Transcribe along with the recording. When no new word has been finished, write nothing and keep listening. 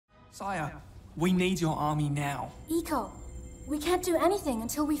Sire, we need your army now. Eco, we can't do anything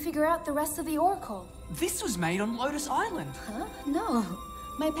until we figure out the rest of the Oracle. This was made on Lotus Island. Huh? No.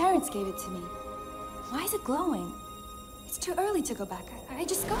 My parents gave it to me. Why is it glowing? It's too early to go back. I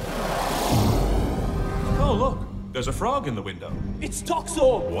just got here. Oh, look. There's a frog in the window. It's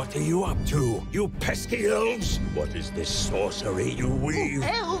Toxor! What are you up to, you pesky elves? What is this sorcery you weave?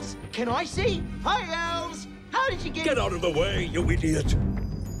 Elves? Can I see? Hi, elves! How did you Get out of the way, you idiot!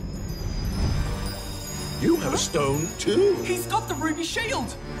 You have a stone, too. He's got the ruby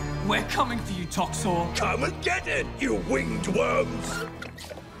shield! We're coming for you, Toxor. Come and get it, you winged worms!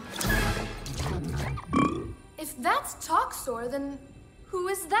 If that's Toxor, then who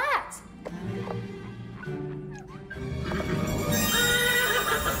is that?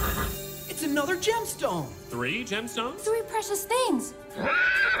 It's another gemstone! 3 gemstones? 3 precious things.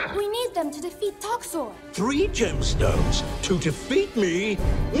 We need them to defeat Toxor. 3 gemstones to defeat me?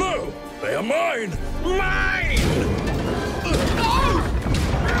 No, they are mine! Mine!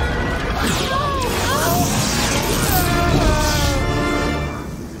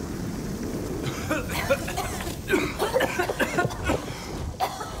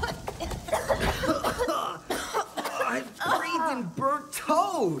 Burnt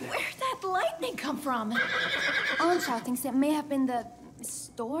toad! Where'd that lightning come from? Onshaw thinks it may have been the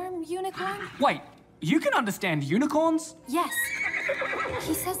storm unicorn? Wait, you can understand unicorns? Yes.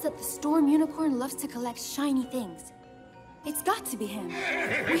 He says that the storm unicorn loves to collect shiny things. It's got to be him.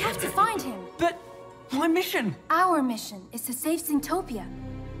 We have to find him. But my mission? Our mission is to save Centopia.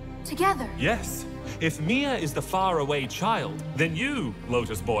 Together. Yes. If Mia is the faraway child, then you,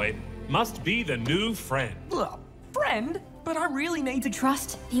 Lotus Boy, must be the new friend. Friend? But I really need to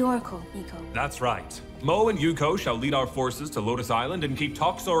Trust the Oracle, Eco. That's right. Mo and Yuko shall lead our forces to Lotus Island and keep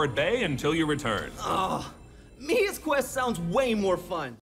Toxor at bay until you return. Mia's quest sounds way more fun.